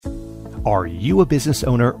Are you a business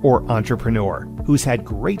owner or entrepreneur who's had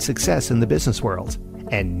great success in the business world,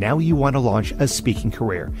 and now you want to launch a speaking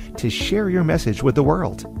career to share your message with the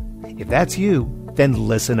world? If that's you, then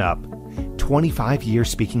listen up. 25-year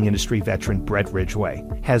speaking industry veteran Brett Ridgway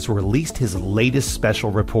has released his latest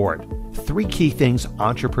special report, 3 key things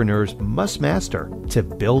entrepreneurs must master to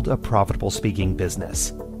build a profitable speaking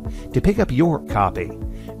business. To pick up your copy,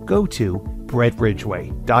 go to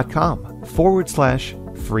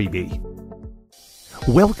brettridgway.com/freebie.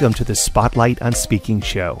 Welcome to the Spotlight on Speaking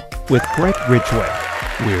show with Brett Ridgway,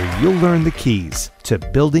 where you'll learn the keys to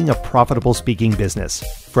building a profitable speaking business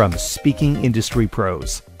from speaking industry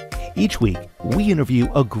pros. Each week, we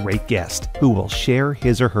interview a great guest who will share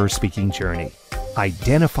his or her speaking journey,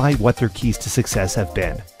 identify what their keys to success have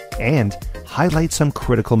been, and highlight some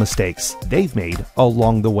critical mistakes they've made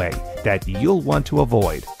along the way that you'll want to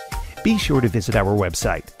avoid. Be sure to visit our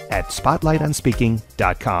website at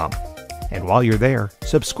spotlightonspeaking.com. And while you're there,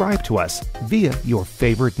 subscribe to us via your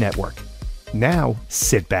favorite network. Now,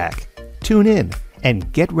 sit back, tune in,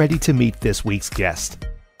 and get ready to meet this week's guest.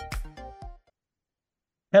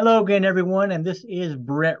 Hello again, everyone, and this is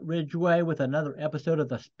Brett Ridgway with another episode of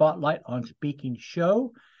the Spotlight on Speaking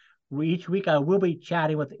show. Each week I will be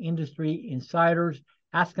chatting with industry insiders,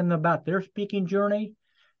 asking them about their speaking journey,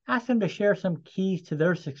 asking them to share some keys to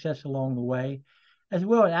their success along the way, as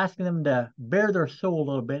well as asking them to bare their soul a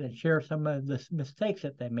little bit and share some of the mistakes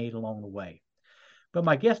that they made along the way. But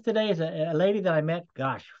my guest today is a lady that I met,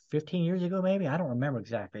 15 years ago maybe? I don't remember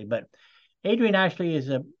exactly. But Adryenn Ashley is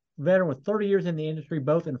a veteran with 30 years in the industry,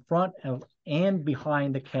 both in front of and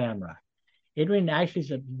behind the camera. Adryenn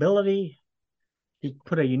Ashley's ability to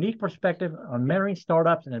put a unique perspective on mentoring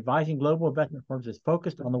startups and advising global investment firms is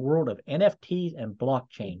focused on the world of NFTs and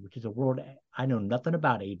blockchain, which is a world I know nothing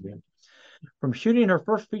about, Adryenn. From shooting her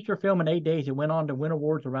first feature film in 8 days, it went on to win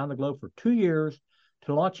awards around the globe for 2 years,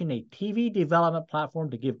 to launching a TV development platform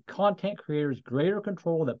to give content creators greater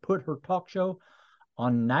control that put her talk show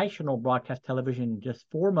on national broadcast television in just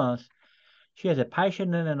 4 months. She has a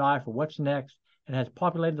passion and an eye for what's next and has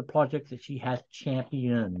populated the projects that she has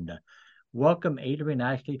championed. Welcome, Adryenn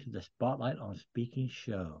Ashley, to the Spotlight on Speaking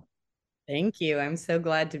show. Thank you. I'm so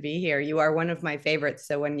glad to be here. You are one of my favorites.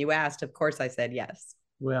 So when you asked, of course, I said yes.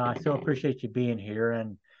 Well, I so appreciate you being here.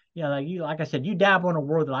 And, like I said, you dabble in a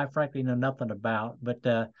world that I frankly know nothing about, but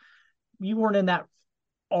you weren't in that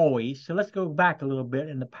always. So let's go back a little bit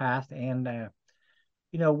in the past. And,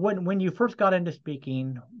 when you first got into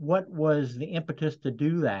speaking, what was the impetus to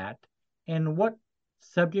do that? And what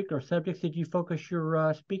subject or subjects did you focus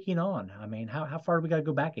your speaking on? I mean, how far do we got to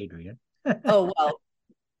go back, Adryenn? Oh, well,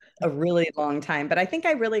 a really long time. But I think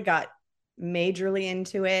I really got majorly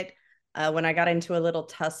into it when I got into a little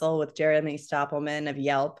tussle with Jeremy Stoppelman of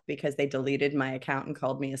Yelp because they deleted my account and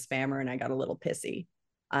called me a spammer, and I got a little pissy.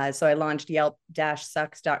 So I launched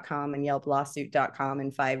Yelp-sucks.com and YelpLawsuit.com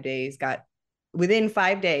in 5 days. Within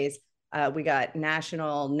 5 days, we got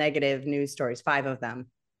national negative news stories, 5 of them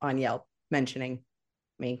on Yelp mentioning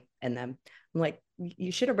me and them. I'm like,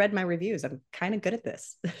 you should have read my reviews. I'm kind of good at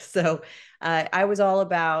this. So I was all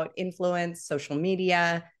about influence, social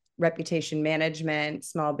media, reputation management,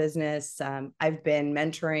 small business. I've been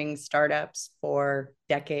mentoring startups for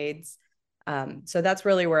decades. So that's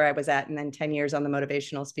really where I was at. And then 10 years on the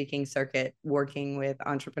motivational speaking circuit, working with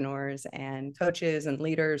entrepreneurs and coaches and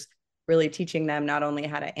leaders, really teaching them not only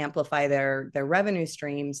how to amplify their revenue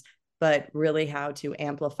streams, but really how to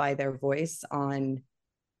amplify their voice on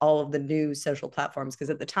all of the new social platforms.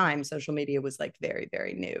 Because at the time, social media was like very,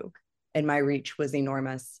 very new. And my reach was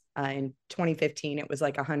enormous. In 2015, it was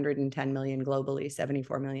like 110 million globally,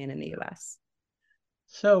 74 million in the US.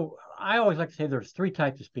 So I always like to say there's 3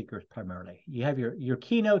 types of speakers primarily. You have your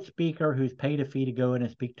keynote speaker who's paid a fee to go in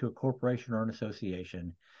and speak to a corporation or an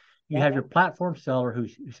association. You have your platform seller who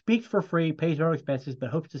speaks for free, pays no expenses, but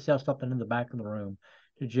hopes to sell something in the back of the room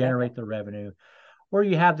to generate the revenue. Or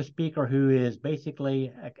you have the speaker who is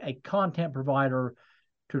basically a content provider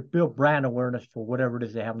to build brand awareness for whatever it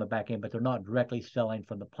is they have on the back end, but they're not directly selling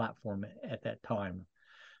from the platform at that time.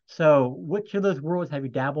 So which of those worlds have you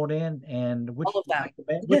dabbled in, and which do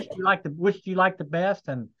you like the best?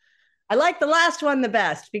 And I like the last one the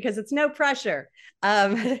best because it's no pressure.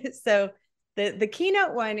 So the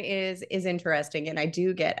keynote one is interesting, and I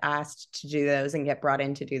do get asked to do those and get brought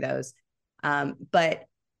in to do those. But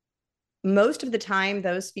most of the time,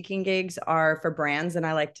 those speaking gigs are for brands, and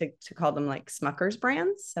I like to call them like Smucker's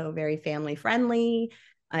brands. So very family friendly.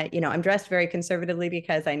 I'm dressed very conservatively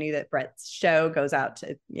because I knew that Brett's show goes out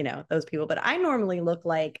to, those people. But I normally look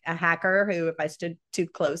like a hacker who, if I stood too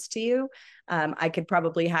close to you, I could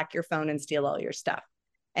probably hack your phone and steal all your stuff.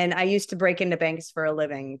 And I used to break into banks for a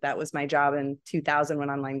living. That was my job in 2000 when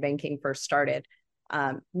online banking first started.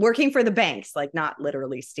 Working for the banks, like not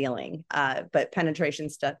literally stealing, but penetration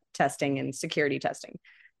testing and security testing.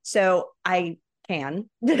 So I can.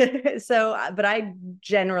 But I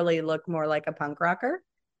generally look more like a punk rocker.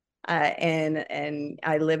 And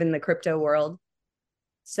I live in the crypto world.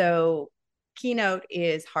 So Keynote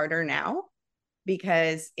is harder now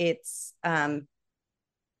because it's I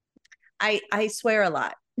swear a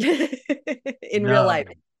lot in real life.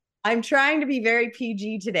 I'm trying to be very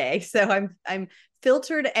PG today, so I'm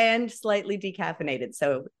filtered and slightly decaffeinated.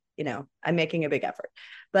 So I'm making a big effort.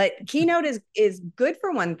 But Keynote is good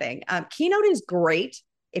for one thing. Keynote is great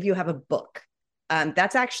if you have a book.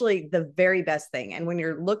 That's actually the very best thing. And when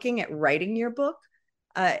you're looking at writing your book,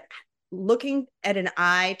 looking at an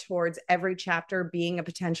eye towards every chapter being a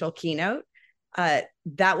potential keynote,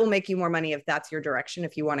 that will make you more money if that's your direction,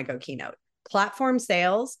 if you want to go keynote. Platform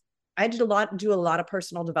sales, I do a lot of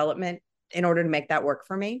personal development in order to make that work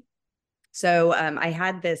for me. So I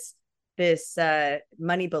had this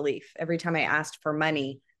money belief. Every time I asked for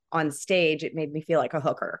money on stage, it made me feel like a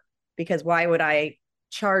hooker, because why would I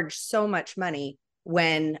charge so much money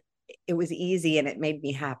when it was easy and it made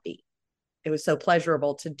me happy? It was so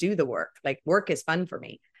pleasurable to do the work. Like, work is fun for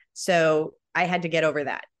me. So I had to get over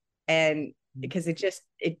that. And because it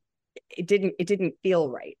didn't feel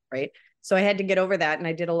right. Right. So I had to get over that. And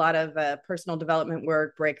I did a lot of personal development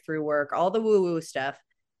work, breakthrough work, all the woo-woo stuff.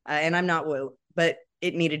 And I'm not woo, but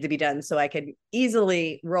it needed to be done. So I could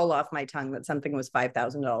easily roll off my tongue that something was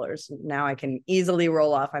 $5,000. Now I can easily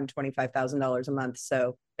roll off I'm $25,000 a month.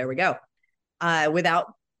 So there we go.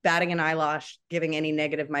 Without batting an eyelash, giving any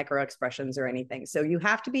negative micro expressions or anything. So you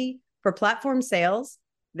have to be, for platform sales,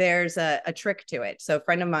 there's a trick to it. So a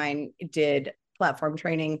friend of mine did platform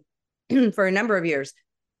training for a number of years,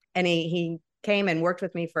 and he came and worked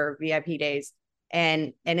with me for VIP days.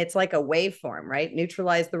 And it's like a waveform, right?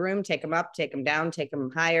 Neutralize the room, take them up, take them down, take them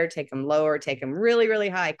higher, take them lower, take them really, really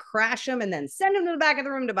high, crash them, and then send them to the back of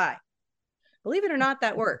the room to buy. Believe it or not,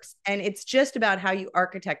 that works. And it's just about how you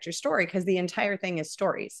architect your story, because the entire thing is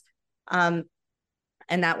stories. And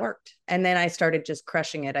that worked. And then I started just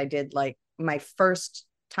crushing it. I did, like, my first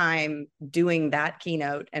time doing that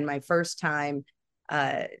keynote and my first time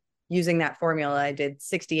using that formula, I did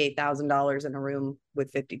 $68,000 in a room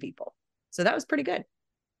with 50 people. So that was pretty good.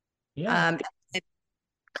 Yeah.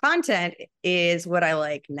 Content is what I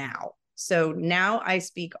like now. So now I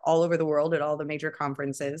speak all over the world at all the major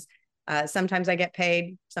conferences. Sometimes I get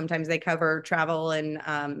paid. Sometimes they cover travel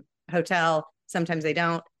and hotel. Sometimes they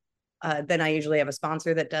don't. Then I usually have a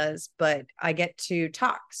sponsor that does, but I get to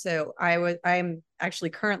talk. So I'm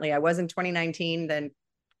actually currently, I was in 2019, then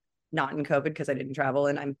not in COVID because I didn't travel.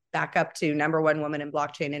 And I'm back up to #1 woman in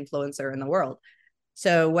blockchain influencer in the world.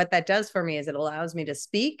 So what that does for me is it allows me to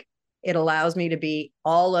speak. It allows me to be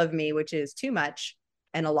all of me, which is too much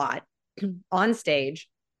and a lot, on stage.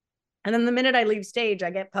 And then the minute I leave stage, I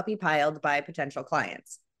get puppy piled by potential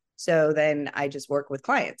clients. So then I just work with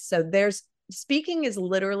clients. So speaking is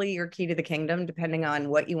literally your key to the kingdom, depending on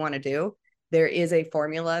what you want to do. There is a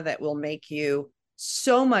formula that will make you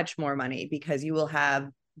so much more money, because you will have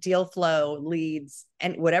deal flow, leads,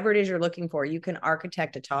 and whatever it is you're looking for, you can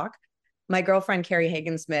architect a talk. My girlfriend, Carrie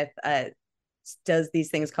Hagen-Smith, does these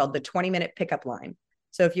things called the 20-minute pickup line.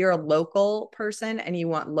 So if you're a local person and you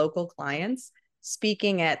want local clients,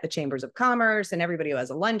 speaking at the chambers of commerce and everybody who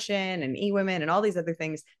has a luncheon and e-women and all these other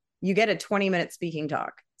things, you get a 20-minute speaking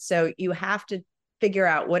talk. So you have to figure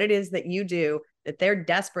out what it is that you do that they're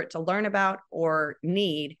desperate to learn about or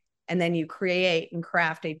need. And then you create and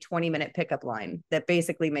craft a 20-minute pickup line that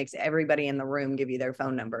basically makes everybody in the room give you their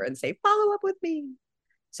phone number and say, follow up with me.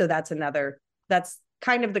 So that's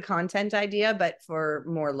kind of the content idea, but for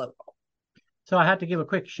more local. So I have to give a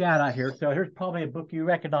quick shout out here. So here's probably a book you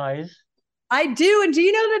recognize. I do. And do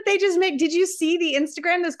you know that did you see the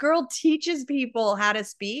Instagram? This girl teaches people how to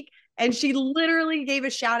speak, and she literally gave a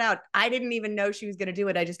shout out. I didn't even know she was going to do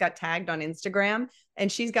it. I just got tagged on Instagram, and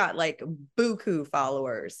she's got like buku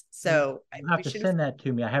followers. So you have to send that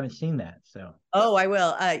to me. I haven't seen that. So. Oh, I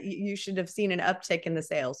will. You should have seen an uptick in the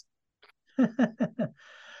sales.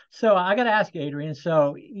 So I got to ask you, Adryenn.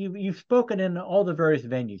 So you've spoken in all the various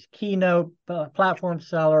venues: keynote, platform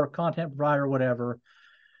seller, content provider, whatever.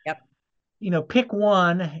 Yep. Pick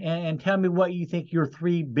one and tell me what you think your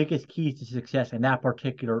 3 biggest keys to success in that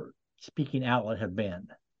particular speaking outlet have been.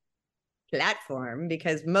 Platform,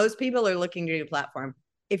 because most people are looking to do platform.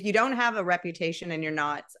 If you don't have a reputation and you're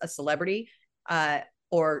not a celebrity,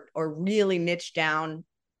 or really niche down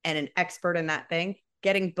and an expert in that thing,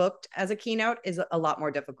 getting booked as a keynote is a lot more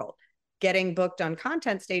difficult. getting booked on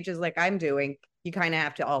content stages like I'm doing, you kind of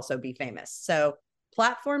have to also be famous. So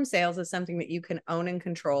platform sales is something that you can own and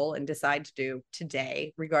control and decide to do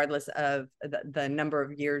today, regardless of the number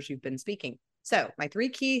of years you've been speaking. So my 3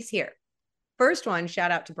 keys here. First one,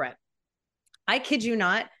 shout out to Brett. I kid you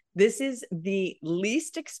not, this is the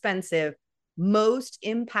least expensive, most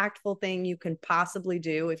impactful thing you can possibly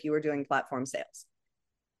do if you are doing platform sales.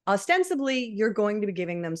 Ostensibly, you're going to be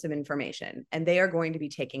giving them some information and they are going to be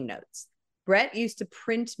taking notes. Brett used to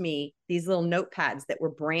print me these little notepads that were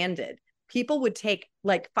branded. People would take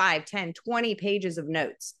like 5, 10, 20 pages of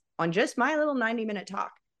notes on just my little 90-minute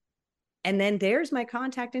talk. And then there's my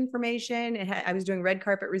contact information. I was doing red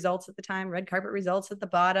carpet results at the time, red carpet results at the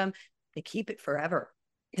bottom. They keep it forever.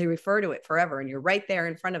 They refer to it forever. And you're right there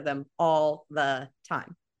in front of them all the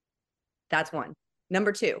time. That's one.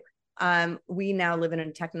 Number 2, we now live in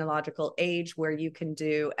a technological age where you can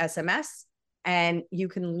do SMS and you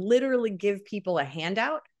can literally give people a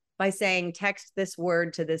handout by saying, text this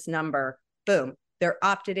word to this number. Boom. They're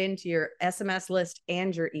opted into your SMS list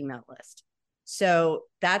and your email list. So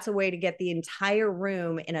that's a way to get the entire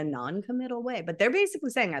room in a non-committal way. But they're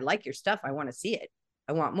basically saying, I like your stuff. I want to see it.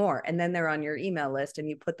 I want more. And then they're on your email list and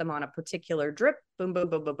you put them on a particular drip. Boom, boom,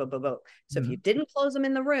 boom, boom, boom, boom, boom. So if you didn't close them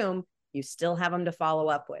in the room, you still have them to follow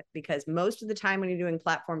up with, because most of the time when you're doing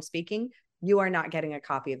platform speaking, you are not getting a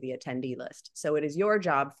copy of the attendee list. So it is your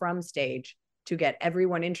job from stage to get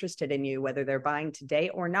everyone interested in you, whether they're buying today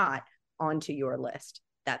or not, onto your list.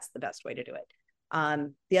 That's the best way to do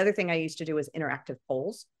it. The other thing I used to do was interactive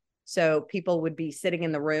polls. So people would be sitting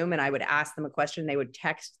in the room and I would ask them a question. They would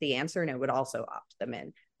text the answer and it would also opt them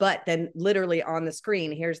in. But then literally on the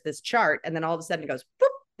screen, here's this chart. And then all of a sudden it goes, boop,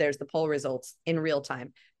 there's the poll results in real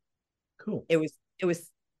time. Cool. It was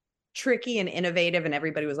tricky and innovative. And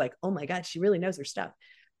everybody was like, oh my God, she really knows her stuff.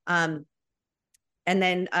 And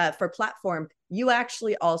then for platform, you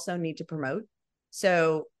actually also need to promote.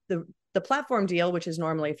 So the platform deal, which is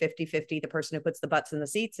normally 50-50, the person who puts the butts in the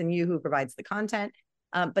seats and you who provides the content.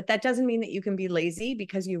 But that doesn't mean that you can be lazy,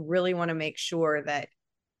 because you really want to make sure that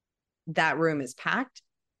that room is packed.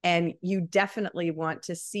 And you definitely want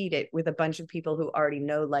to seat it with a bunch of people who already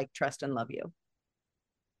know, like, trust, and love you.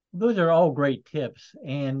 Those are all great tips.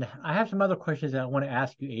 And I have some other questions that I want to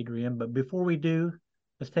ask you, Adryenn. But before we do,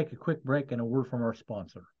 let's take a quick break and a word from our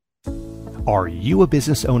sponsor. Are you a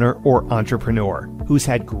business owner or entrepreneur who's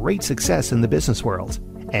had great success in the business world,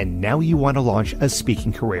 and now you want to launch a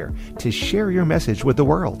speaking career to share your message with the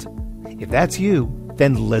world? If that's you,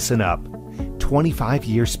 then listen up.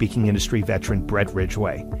 25-year speaking industry veteran Brett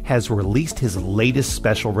Ridgway has released his latest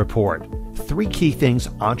special report, 3 key things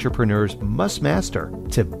entrepreneurs must master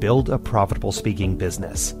to build a profitable speaking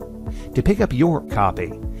business. To pick up your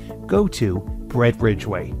copy, go to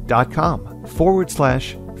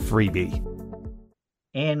brettridgway.com/freebie.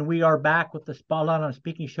 And we are back with the Spotlight on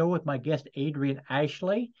Speaking show with my guest, Adryenn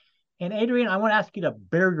Ashley. And Adryenn, I want to ask you to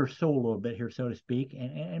bare your soul a little bit here, so to speak,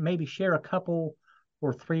 and maybe share a couple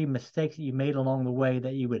or 3 mistakes that you made along the way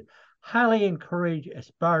that you would highly encourage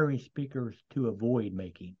aspiring speakers to avoid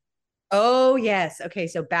making. Oh, yes. Okay.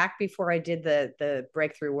 So back before I did the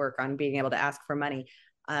breakthrough work on being able to ask for money,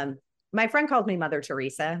 my friend called me Mother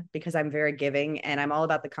Teresa because I'm very giving and I'm all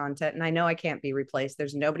about the content. And I know I can't be replaced.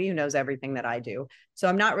 There's nobody who knows everything that I do. So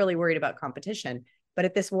I'm not really worried about competition. But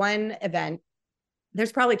at this one event,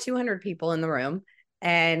 there's probably 200 people in the room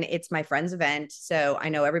and it's my friend's event. So I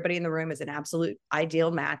know everybody in the room is an absolute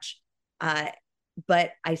ideal match.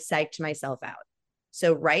 But I psyched myself out.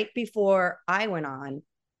 So right before I went on,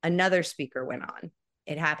 another speaker went on.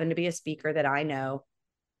 It happened to be a speaker that I know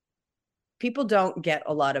people don't get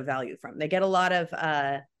a lot of value from. They get a lot of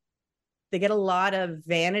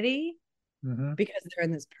vanity because they're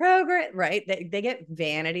in this program, right? They get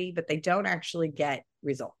vanity, but they don't actually get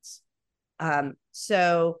results.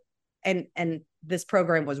 So this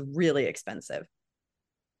program was really expensive.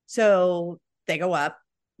 So they go up,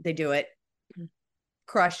 they do it,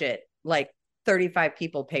 crush it. Like 35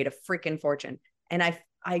 people paid a freaking fortune. And I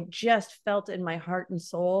just felt in my heart and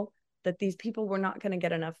soul that these people were not going to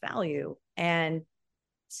get enough value. And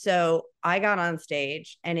so I got on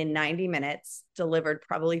stage and in 90 minutes delivered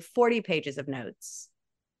probably 40 pages of notes.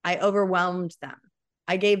 I overwhelmed them.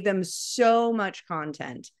 I gave them so much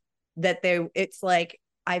content that it's like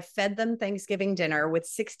I fed them Thanksgiving dinner with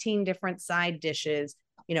 16 different side dishes,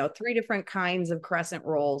 3 different kinds of crescent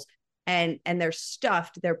rolls, and they're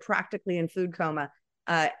stuffed. They're practically in food coma.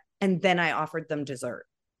 And then I offered them dessert.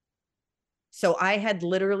 So I had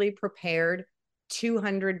literally prepared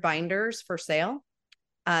 200 binders for sale,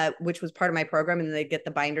 which was part of my program. And they get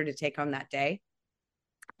the binder to take home that day.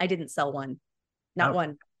 I didn't sell one, not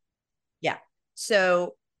one. Yeah.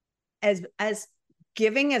 So as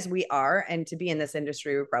giving as we are, and to be in this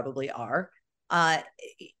industry, we probably are,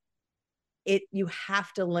 you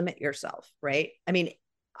have to limit yourself, right? I mean,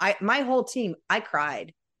 my whole team, I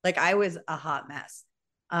cried. Like, I was a hot mess.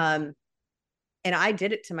 And I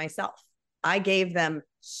did it to myself. I gave them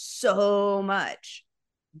so much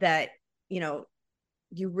that,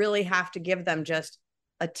 you really have to give them just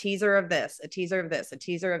a teaser of this, a teaser of this, a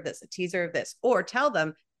teaser of this, a teaser of this, or tell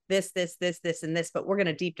them this, and this, but we're going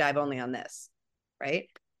to deep dive only on this, right?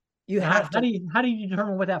 You have to how do you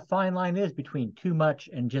determine what that fine line is between too much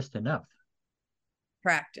and just enough?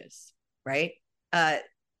 practice, right?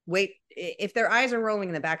 Wait, if their eyes are rolling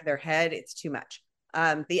in the back of their head, it's too much.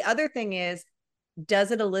 The other thing is,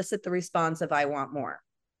 does it elicit the response of I want more,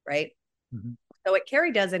 right? Mm-hmm. So what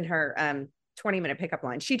Carrie does in her 20-minute pickup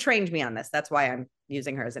line, she trained me on this. That's why I'm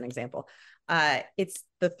using her as an example. It's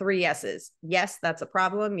the 3 S's. Yes, that's a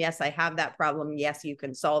problem. Yes, I have that problem. Yes, you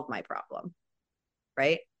can solve my problem,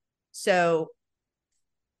 right? So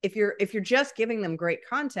if you're just giving them great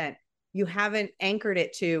content, you haven't anchored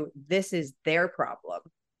it to this is their problem,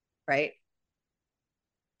 right?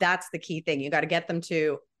 That's the key thing. You got to get them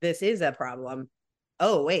to this is a problem.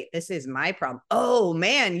 Oh, wait, this is my problem. Oh,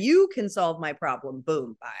 man, you can solve my problem.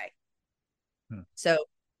 Boom, bye. So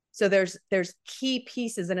there's key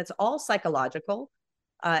pieces, and it's all psychological.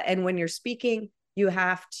 And when you're speaking, there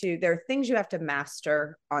are things you have to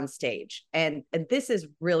master on stage. And this is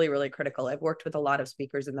really, really critical. I've worked with a lot of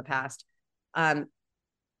speakers in the past.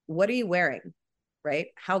 What are you wearing, right?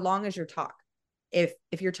 How long is your talk? If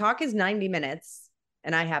your talk is 90 minutes,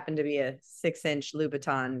 and I happen to be a 6-inch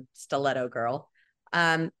Louboutin stiletto girl,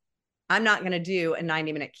 I'm not going to do a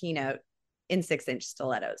 90-minute keynote in 6-inch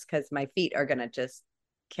stilettos because my feet are going to just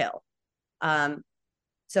kill.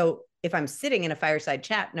 So if I'm sitting in a fireside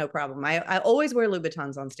chat, no problem. I always wear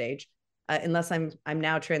Louboutins on stage, unless I'm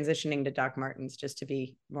now transitioning to Doc Martens just to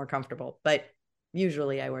be more comfortable. But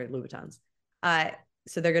usually I wear Louboutins.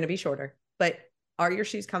 So they're going to be shorter. But are your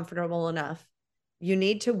shoes comfortable enough? You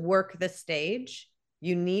need to work the stage.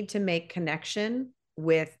 You need to make connection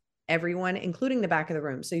with everyone, including the back of the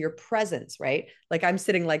room. So your presence, right? Like, I'm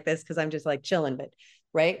sitting like this because I'm just like chilling, but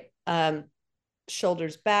right.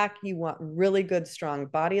 Shoulders back. You want really good, strong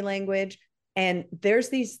body language. And there's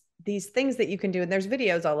these things that you can do. And there's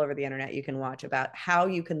videos all over the internet you can watch about how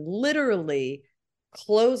you can literally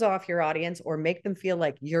close off your audience or make them feel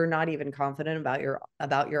like you're not even confident about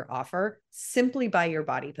your offer simply by your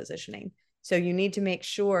body positioning. So you need to make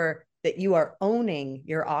sure that you are owning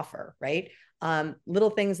your offer, right? Little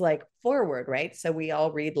things like forward, right? So we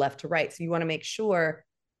all read left to right. So you want to make sure,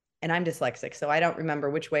 and I'm dyslexic, so I don't remember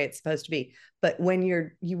which way it's supposed to be. But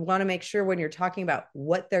you want to make sure when you're talking about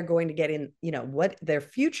what they're going to get in, what their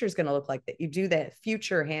future is going to look like, that you do that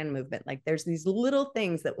future hand movement. Like, there's these little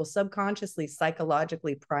things that will subconsciously,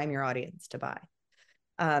 psychologically prime your audience to buy.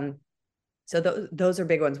 So those are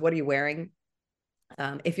big ones. What are you wearing?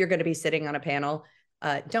 If you're going to be sitting on a panel,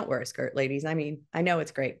 don't wear a skirt, ladies. I mean, I know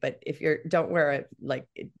it's great, but don't wear it, like,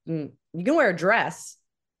 you can wear a dress,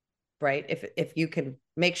 right? If you can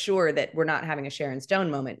make sure that we're not having a Sharon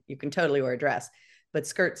Stone moment, you can totally wear a dress, but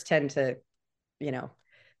skirts tend to,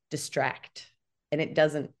 distract, and it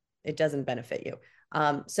doesn't benefit you.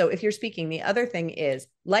 So if you're speaking, the other thing is,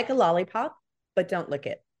 like a lollipop, but don't lick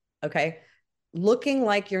it. Okay. Looking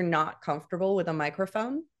like you're not comfortable with a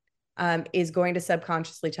microphone is going to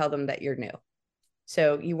subconsciously tell them that you're new.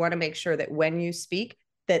 So you want to make sure that when you speak,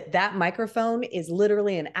 that microphone is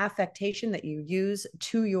literally an affectation that you use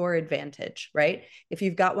to your advantage, right? If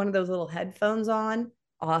you've got one of those little headphones on,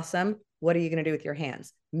 awesome. What are you going to do with your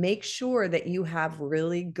hands? Make sure that you have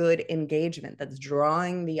really good engagement that's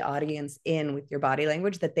drawing the audience in with your body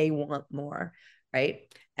language, that they want more, right?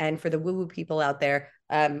 And for the woo-woo people out there,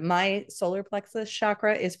 my solar plexus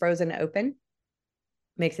chakra is frozen open.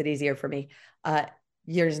 Makes it easier for me.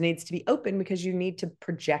 Yours needs to be open because you need to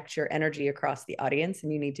project your energy across the audience,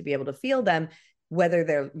 and you need to be able to feel them,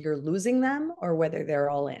 whether you're losing them or whether they're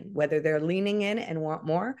all in, whether they're leaning in and want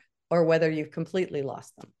more, or whether you've completely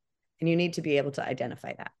lost them. And you need to be able to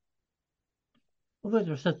identify that. Well, those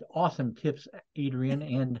are such awesome tips, Adryenn.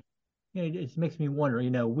 And it makes me wonder,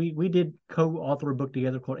 we did co-author a book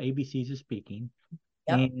together called ABCs of Speaking.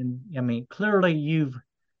 Yep. And I mean, clearly you've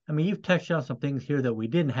touched on some things here that we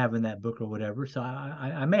didn't have in that book or whatever. So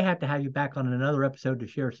I may have to have you back on another episode to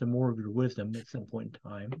share some more of your wisdom at some point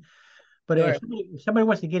in time. But sure, if somebody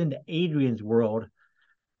wants to get into Adryenn's world,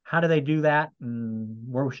 how do they do that,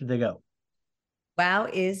 and where should they go?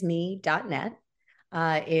 Wowisme.net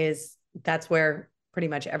that's where pretty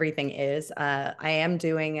much everything is. I am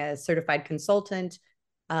doing a certified consultant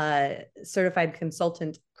certified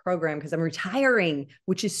consultant program because I'm retiring,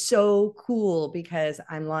 which is so cool because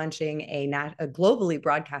I'm launching a globally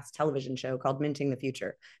broadcast television show called Minting the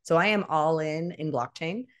Future. So I am all in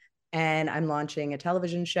blockchain, and I'm launching a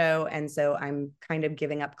television show. And so I'm kind of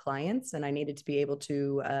giving up clients, and I needed to be able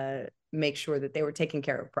to make sure that they were taken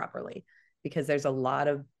care of properly, because there's a lot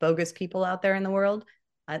of bogus people out there in the world.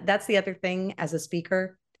 That's the other thing as a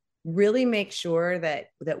speaker. Really make sure that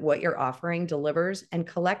what you're offering delivers, and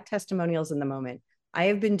collect testimonials in the moment. I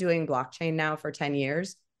have been doing blockchain now for 10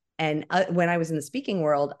 years. And when I was in the speaking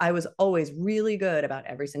world, I was always really good about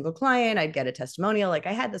every single client. I'd get a testimonial. Like,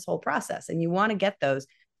 I had this whole process, and you want to get those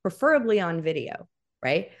preferably on video,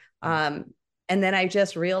 right? And then I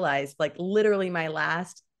just realized, like, literally my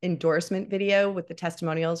last endorsement video with the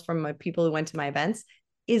testimonials from my people who went to my events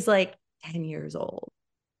is like 10 years old.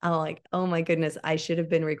 I'm like, oh my goodness, I should have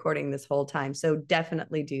been recording this whole time. So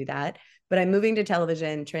definitely do that. But I'm moving to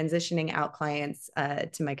television, transitioning out clients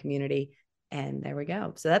to my community. And there we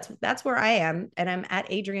go. So that's where I am. And I'm at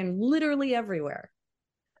Adryenn literally everywhere.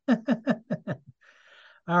 All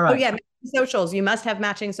right. Oh yeah, socials. You must have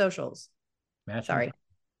matching socials. Sorry.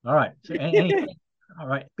 All right. So all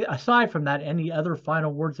right. Aside from that, any other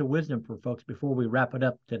final words of wisdom for folks before we wrap it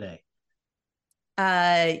up today?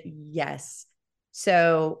 Yes.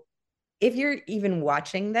 So if you're even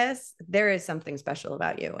watching this, there is something special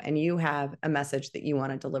about you, and you have a message that you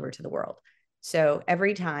want to deliver to the world. So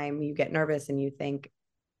every time you get nervous and you think,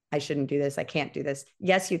 I shouldn't do this, I can't do this.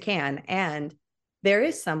 Yes, you can. And there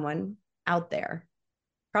is someone out there,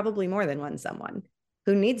 probably more than one someone,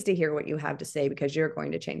 who needs to hear what you have to say, because you're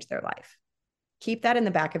going to change their life. Keep that in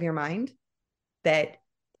the back of your mind, that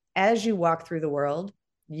as you walk through the world,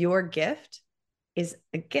 your gift is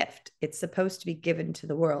a gift. It's supposed to be given to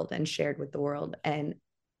the world and shared with the world. And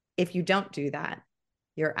if you don't do that,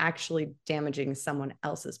 you're actually damaging someone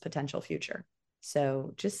else's potential future.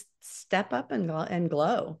 So just step up and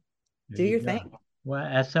glow. Do your thing. Well,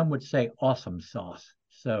 as some would say, awesome sauce.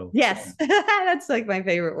 So yes, that's like my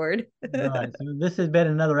favorite word. All right. So this has been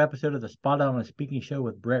another episode of the Spotlight on Speaking Show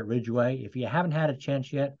with Brett Ridgway. If you haven't had a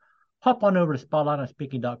chance yet, hop on over to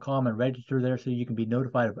spotlightonspeaking.com and register there so you can be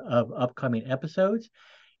notified of upcoming episodes.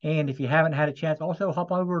 And if you haven't had a chance, also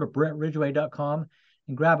hop on over to brettridgway.com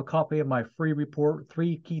and grab a copy of my free report,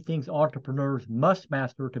 3 Key Things Entrepreneurs Must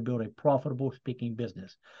Master to Build a Profitable Speaking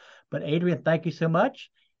Business. But Adryenn, thank you so much.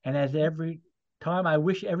 And as every time, I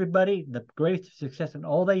wish everybody the greatest success in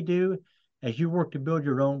all they do as you work to build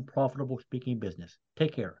your own profitable speaking business.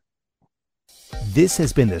 Take care. This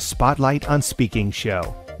has been the Spotlight on Speaking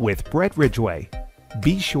Show with Brett Ridgway.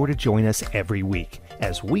 Be sure to join us every week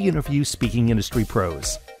as we interview speaking industry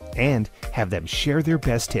pros and have them share their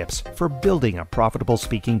best tips for building a profitable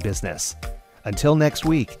speaking business. Until next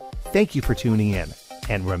week, thank you for tuning in,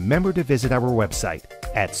 and remember to visit our website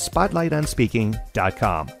at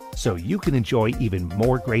spotlightonspeaking.com so you can enjoy even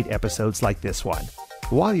more great episodes like this one.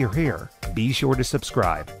 While you're here, be sure to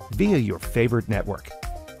subscribe via your favorite network.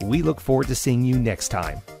 We look forward to seeing you next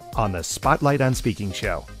time on the Spotlight on Speaking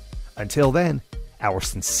Show. Until then, our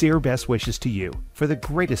sincere best wishes to you for the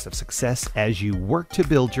greatest of success as you work to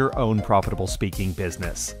build your own profitable speaking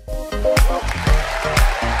business.